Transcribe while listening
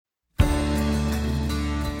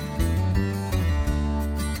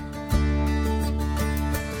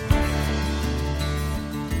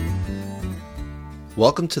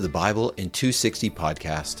Welcome to the Bible in 260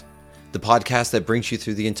 podcast, the podcast that brings you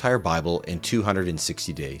through the entire Bible in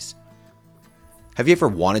 260 days. Have you ever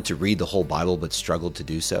wanted to read the whole Bible but struggled to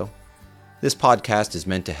do so? This podcast is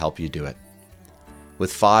meant to help you do it.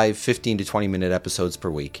 With 15 to 20 minute episodes per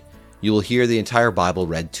week, you will hear the entire Bible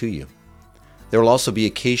read to you. There will also be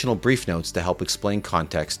occasional brief notes to help explain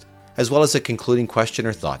context, as well as a concluding question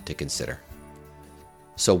or thought to consider.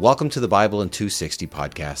 So welcome to the Bible in 260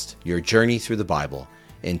 podcast, your journey through the Bible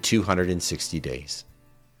in 260 days.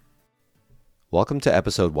 Welcome to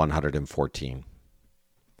episode 114.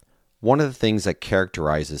 One of the things that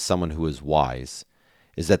characterizes someone who is wise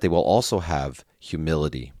is that they will also have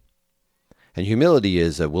humility. And humility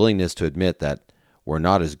is a willingness to admit that we're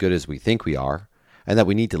not as good as we think we are, and that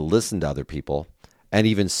we need to listen to other people, and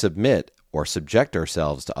even submit or subject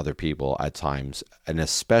ourselves to other people at times, and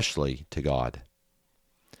especially to God.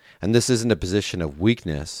 And this isn't a position of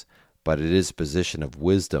weakness, but it is a position of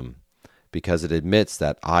wisdom, because it admits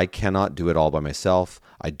that I cannot do it all by myself,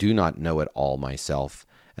 I do not know it all myself,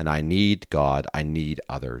 and I need God, I need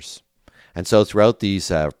others. And so throughout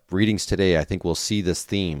these readings today, I think we'll see this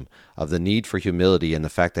theme of the need for humility and the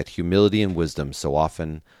fact that humility and wisdom so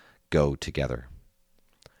often go together.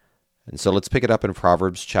 And so let's pick it up in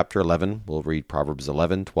Proverbs chapter 11. We'll read Proverbs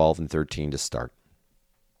 11, 12, and 13 to start.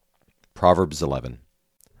 Proverbs 11.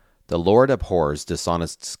 The Lord abhors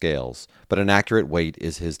dishonest scales, but an accurate weight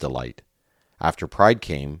is his delight. After pride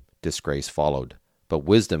came, disgrace followed, but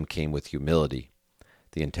wisdom came with humility.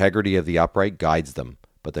 The integrity of the upright guides them,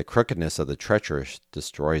 but the crookedness of the treacherous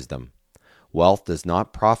destroys them. Wealth does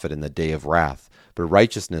not profit in the day of wrath, but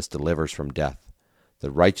righteousness delivers from death.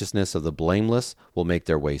 The righteousness of the blameless will make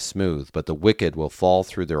their way smooth, but the wicked will fall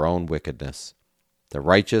through their own wickedness. The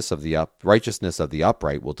righteousness of the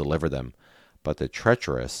upright will deliver them, but the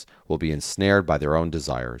treacherous will be ensnared by their own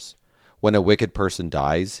desires. When a wicked person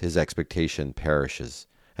dies, his expectation perishes,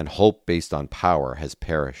 and hope based on power has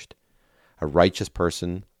perished. A righteous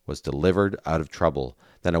person was delivered out of trouble,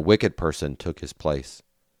 then a wicked person took his place.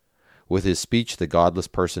 With his speech the godless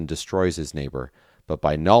person destroys his neighbor, but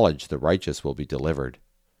by knowledge the righteous will be delivered.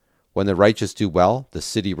 When the righteous do well, the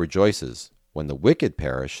city rejoices. When the wicked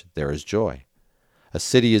perish, there is joy. A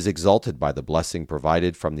city is exalted by the blessing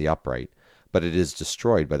provided from the upright, but it is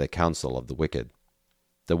destroyed by the counsel of the wicked.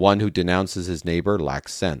 The one who denounces his neighbor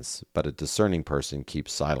lacks sense, but a discerning person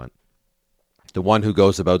keeps silent. The one who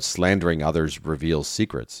goes about slandering others reveals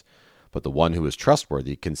secrets, but the one who is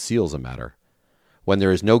trustworthy conceals a matter. When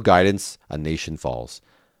there is no guidance, a nation falls,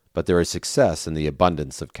 but there is success in the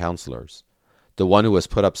abundance of counselors. The one who has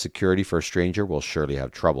put up security for a stranger will surely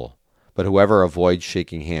have trouble, but whoever avoids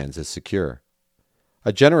shaking hands is secure.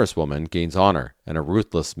 A generous woman gains honor, and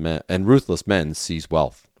ruthless men seize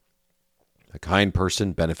wealth. A kind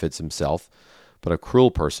person benefits himself, but a cruel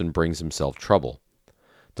person brings himself trouble.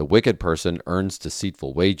 The wicked person earns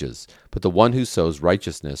deceitful wages, but the one who sows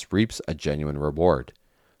righteousness reaps a genuine reward.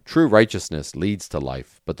 True righteousness leads to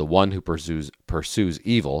life, but the one who pursues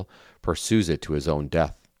evil pursues it to his own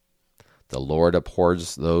death. The Lord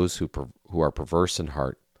abhors those who are perverse in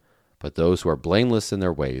heart, but those who are blameless in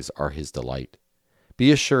their ways are his delight.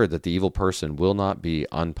 Be assured that the evil person will not be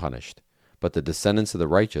unpunished, but the descendants of the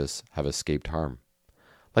righteous have escaped harm.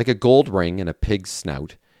 Like a gold ring in a pig's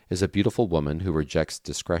snout is a beautiful woman who rejects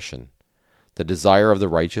discretion. The desire of the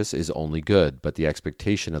righteous is only good, but the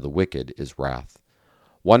expectation of the wicked is wrath.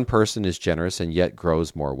 One person is generous and yet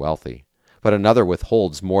grows more wealthy, but another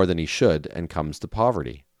withholds more than he should and comes to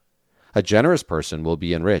poverty. A generous person will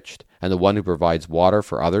be enriched, and the one who provides water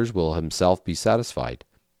for others will himself be satisfied.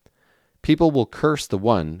 People will curse the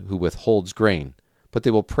one who withholds grain, but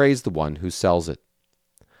they will praise the one who sells it.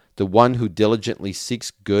 The one who diligently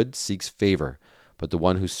seeks good seeks favor, but the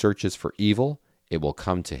one who searches for evil, it will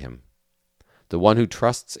come to him. The one who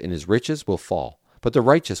trusts in his riches will fall, but the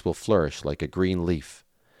righteous will flourish like a green leaf.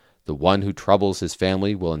 The one who troubles his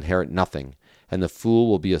family will inherit nothing, and the fool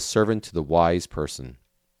will be a servant to the wise person.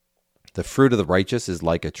 The fruit of the righteous is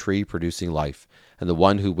like a tree producing life, and the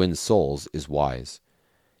one who wins souls is wise.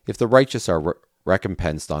 If the righteous are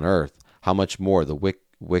recompensed on earth, how much more the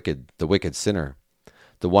wicked sinner?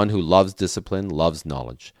 The one who loves discipline loves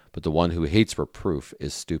knowledge, but the one who hates reproof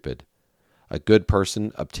is stupid. A good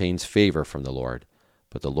person obtains favor from the Lord,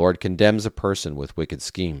 but the Lord condemns a person with wicked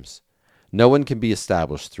schemes. No one can be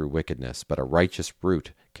established through wickedness, but a righteous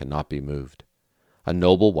root cannot be moved. A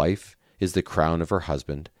noble wife is the crown of her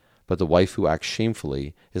husband, but the wife who acts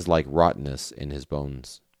shamefully is like rottenness in his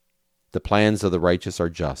bones. The plans of the righteous are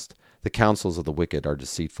just, the counsels of the wicked are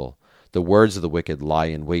deceitful. The words of the wicked lie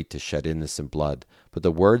in wait to shed innocent blood, but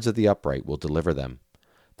the words of the upright will deliver them.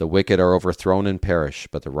 The wicked are overthrown and perish,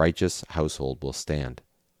 but the righteous household will stand.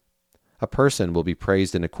 A person will be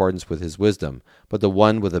praised in accordance with his wisdom, but the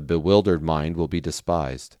one with a bewildered mind will be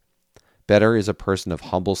despised. Better is a person of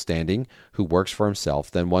humble standing who works for himself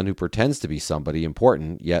than one who pretends to be somebody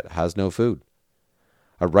important yet has no food.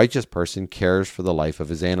 A righteous person cares for the life of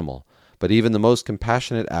his animal, but even the most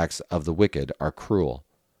compassionate acts of the wicked are cruel.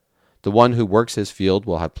 The one who works his field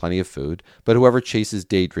will have plenty of food, but whoever chases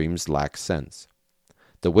daydreams lacks sense.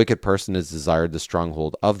 The wicked person has desired the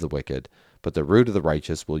stronghold of the wicked, but the root of the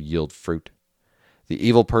righteous will yield fruit. The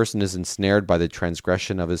evil person is ensnared by the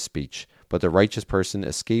transgression of his speech, but the righteous person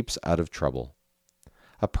escapes out of trouble.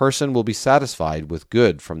 A person will be satisfied with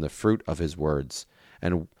good from the fruit of his words,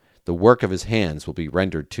 and the work of his hands will be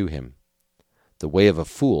rendered to him. The way of a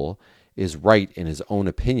fool is right in his own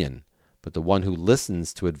opinion, but the one who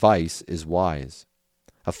listens to advice is wise.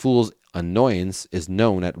 A fool's annoyance is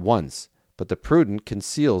known at once, but the prudent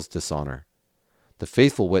conceals dishonor. The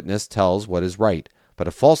faithful witness tells what is right, but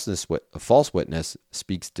a false witness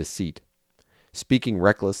speaks deceit. Speaking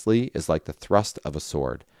recklessly is like the thrust of a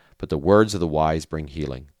sword, but the words of the wise bring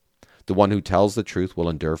healing. The one who tells the truth will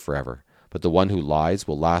endure forever, but the one who lies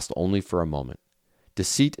will last only for a moment.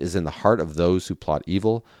 Deceit is in the heart of those who plot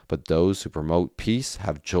evil, but those who promote peace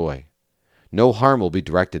have joy. No harm will be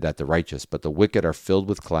directed at the righteous, but the wicked are filled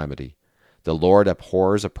with calamity. The Lord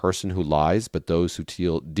abhors a person who lies, but those who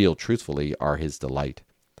deal truthfully are his delight.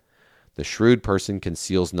 The shrewd person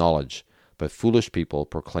conceals knowledge, but foolish people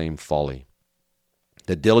proclaim folly.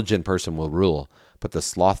 The diligent person will rule, but the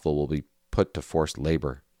slothful will be put to forced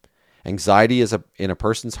labor. Anxiety in a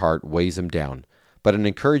person's heart weighs him down, but an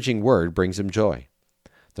encouraging word brings him joy.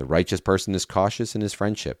 The righteous person is cautious in his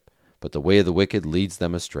friendship, but the way of the wicked leads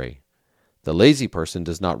them astray. The lazy person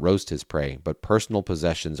does not roast his prey, but personal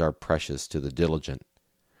possessions are precious to the diligent.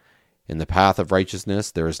 In the path of righteousness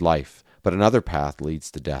there is life, but another path leads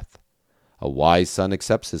to death. A wise son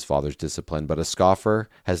accepts his father's discipline, but a scoffer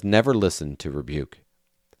has never listened to rebuke.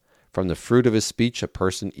 From the fruit of his speech a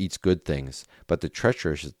person eats good things, but the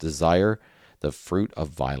treacherous desire the fruit of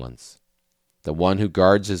violence. The one who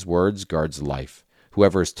guards his words guards life.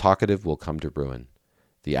 Whoever is talkative will come to ruin.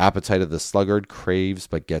 The appetite of the sluggard craves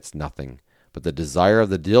but gets nothing, but the desire of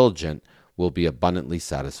the diligent will be abundantly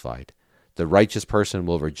satisfied. The righteous person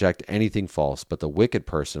will reject anything false, but the wicked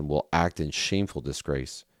person will act in shameful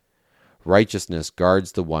disgrace. Righteousness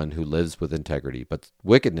guards the one who lives with integrity, but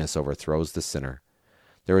wickedness overthrows the sinner.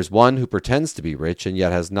 There is one who pretends to be rich and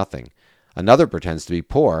yet has nothing. Another pretends to be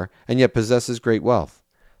poor and yet possesses great wealth.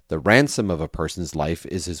 The ransom of a person's life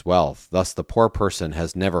is his wealth. Thus the poor person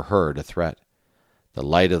has never heard a threat. The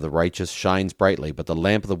light of the righteous shines brightly, but the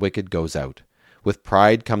lamp of the wicked goes out. With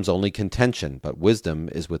pride comes only contention, but wisdom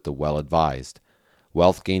is with the well-advised.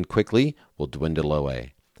 Wealth gained quickly will dwindle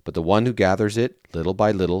away, but the one who gathers it little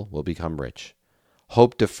by little will become rich.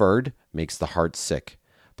 Hope deferred makes the heart sick,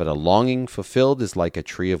 but a longing fulfilled is like a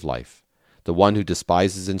tree of life. The one who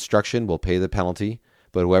despises instruction will pay the penalty,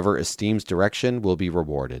 but whoever esteems direction will be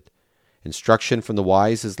rewarded. Instruction from the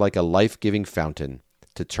wise is like a life-giving fountain,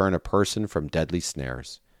 to turn a person from deadly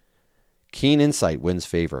snares. Keen insight wins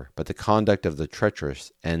favor, but the conduct of the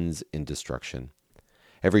treacherous ends in destruction.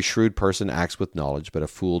 Every shrewd person acts with knowledge, but a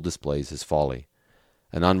fool displays his folly.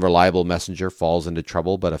 An unreliable messenger falls into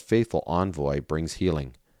trouble, but a faithful envoy brings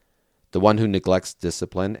healing. The one who neglects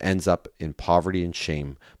discipline ends up in poverty and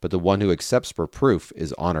shame, but the one who accepts reproof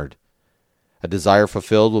is honored. A desire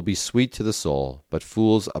fulfilled will be sweet to the soul, but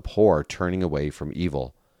fools abhor turning away from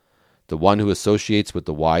evil. The one who associates with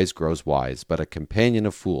the wise grows wise, but a companion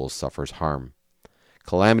of fools suffers harm.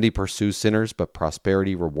 Calamity pursues sinners, but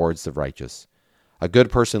prosperity rewards the righteous. A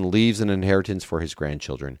good person leaves an inheritance for his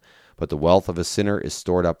grandchildren, but the wealth of a sinner is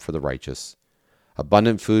stored up for the righteous.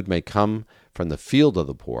 Abundant food may come from the field of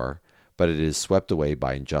the poor, but it is swept away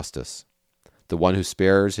by injustice. The one who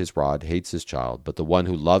spares his rod hates his child, but the one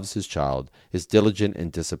who loves his child is diligent in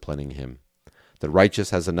disciplining him. The righteous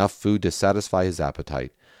has enough food to satisfy his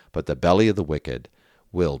appetite, but the belly of the wicked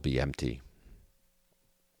will be empty.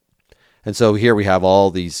 And so here we have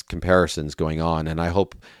all these comparisons going on, and I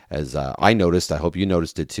hope, as I hope you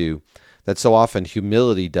noticed it too, that so often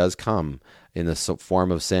humility does come in the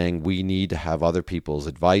form of saying we need to have other people's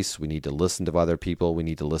advice, we need to listen to other people, we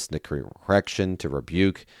need to listen to correction, to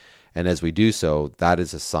rebuke, and as we do so, that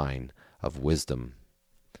is a sign of wisdom.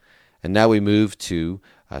 And now we move to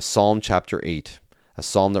Psalm chapter 8, a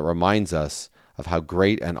psalm that reminds us of how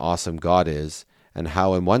great and awesome God is, and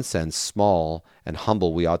how in one sense small and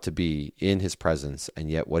humble we ought to be in his presence, and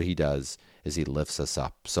yet what he does is he lifts us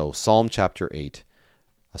up. So Psalm chapter 8,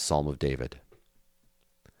 a psalm of David.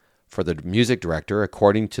 For the music director,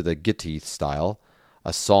 according to the Gittite style,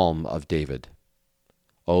 a psalm of David.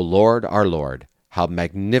 O Lord, our Lord, how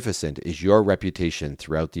magnificent is your reputation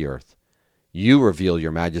throughout the earth. You reveal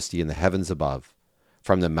your majesty in the heavens above.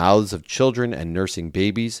 From the mouths of children and nursing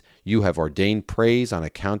babies, you have ordained praise on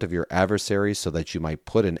account of your adversaries so that you might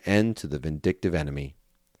put an end to the vindictive enemy.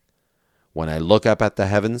 When I look up at the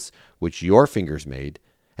heavens, which your fingers made,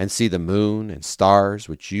 and see the moon and stars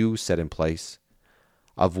which you set in place,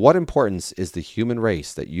 of what importance is the human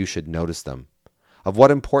race that you should notice them? Of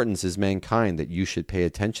what importance is mankind that you should pay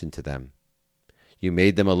attention to them? You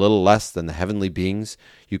made them a little less than the heavenly beings.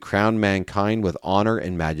 You crown mankind with honor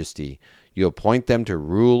and majesty. You appoint them to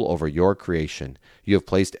rule over your creation. You have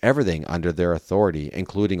placed everything under their authority,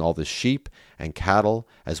 including all the sheep and cattle,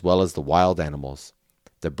 as well as the wild animals,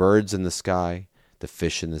 the birds in the sky, the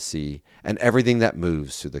fish in the sea, and everything that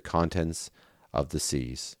moves through the contents of the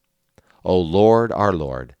seas. O Lord, our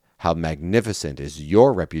Lord, how magnificent is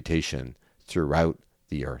your reputation throughout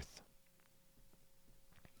the earth.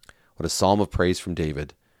 What a psalm of praise from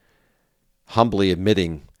David, humbly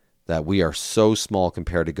admitting that we are so small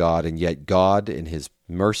compared to God, and yet God, in his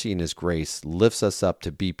mercy and his grace, lifts us up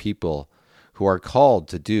to be people who are called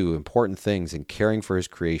to do important things in caring for his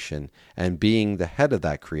creation and being the head of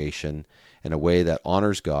that creation in a way that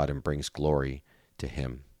honors God and brings glory to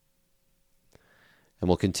him. And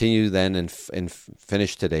we'll continue then and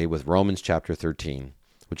finish today with Romans chapter 13,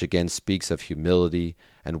 which again speaks of humility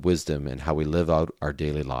and wisdom and how we live out our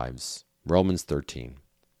daily lives. Romans 13.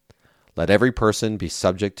 Let every person be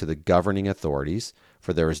subject to the governing authorities,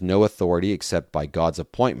 for there is no authority except by God's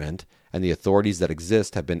appointment, and the authorities that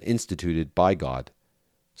exist have been instituted by God.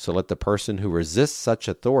 So let the person who resists such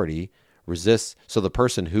authority resist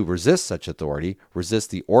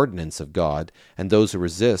the ordinance of God, and those who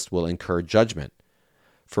resist will incur judgment.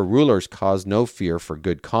 For rulers cause no fear for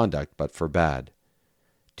good conduct, but for bad.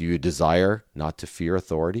 Do you desire not to fear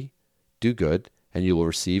authority? Do good, and you will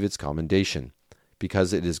receive its commendation,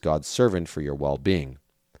 because it is God's servant for your well-being.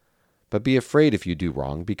 But be afraid if you do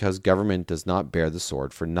wrong, because government does not bear the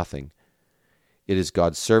sword for nothing. It is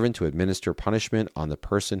God's servant to administer punishment on the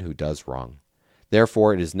person who does wrong.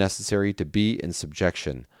 Therefore it is necessary to be in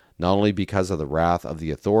subjection, not only because of the wrath of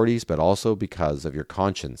the authorities, but also because of your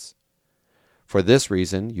conscience. For this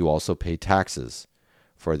reason you also pay taxes,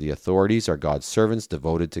 for the authorities are God's servants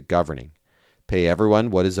devoted to governing. Pay everyone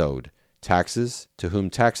what is owed, taxes to whom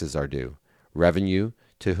taxes are due, revenue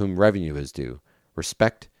to whom revenue is due,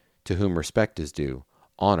 respect to whom respect is due,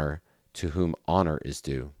 honor to whom honor is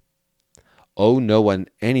due. Owe no one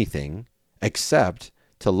anything except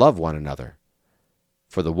to love one another.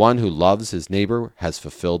 For the one who loves his neighbor has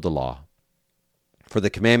fulfilled the law. For the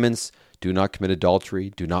commandments, do not commit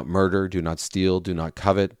adultery, do not murder, do not steal, do not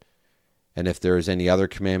covet, and if there is any other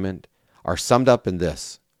commandment, are summed up in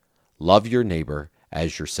this: love your neighbor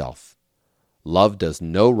as yourself. Love does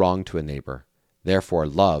no wrong to a neighbor. Therefore,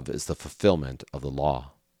 love is the fulfillment of the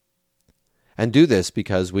law. And do this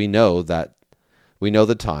because we know the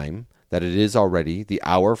time, that it is already the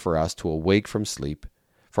hour for us to awake from sleep,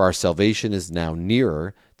 for our salvation is now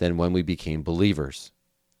nearer than when we became believers.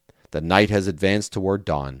 The night has advanced toward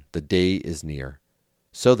dawn, the day is near.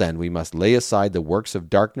 So then we must lay aside the works of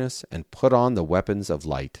darkness and put on the weapons of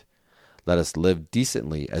light. Let us live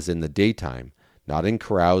decently as in the daytime, not in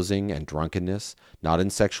carousing and drunkenness, not in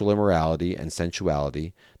sexual immorality and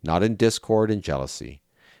sensuality, not in discord and jealousy.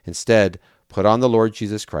 Instead, put on the Lord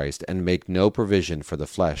Jesus Christ and make no provision for the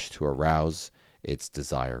flesh to arouse its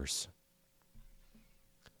desires.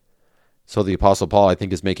 So the Apostle Paul, I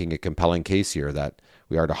think, is making a compelling case here that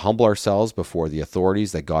we are to humble ourselves before the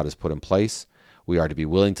authorities that God has put in place. We are to be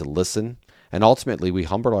willing to listen, and ultimately we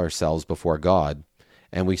humble ourselves before God,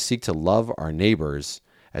 and we seek to love our neighbors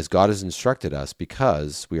as God has instructed us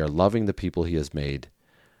because we are loving the people he has made.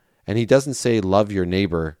 And he doesn't say love your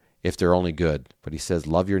neighbor if they're only good, but he says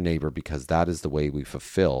love your neighbor because that is the way we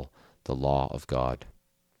fulfill the law of God.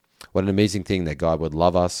 What an amazing thing that God would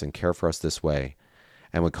love us and care for us this way,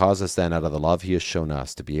 and would cause us then, out of the love he has shown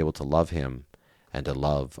us, to be able to love him and to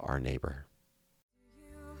love our neighbor.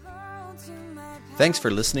 Thanks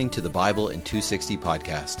for listening to the Bible in 260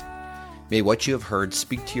 podcast. May what you have heard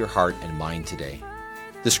speak to your heart and mind today.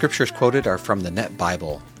 The scriptures quoted are from the Net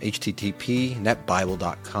Bible,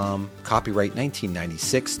 http://netbible.com, copyright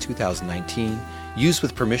 1996-2019, used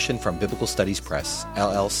with permission from Biblical Studies Press,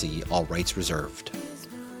 LLC, all rights reserved.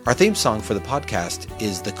 Our theme song for the podcast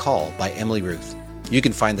is The Call by Emily Ruth. You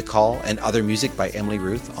can find The Call and other music by Emily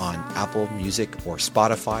Ruth on Apple Music or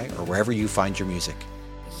Spotify or wherever you find your music.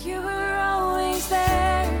 You were always there.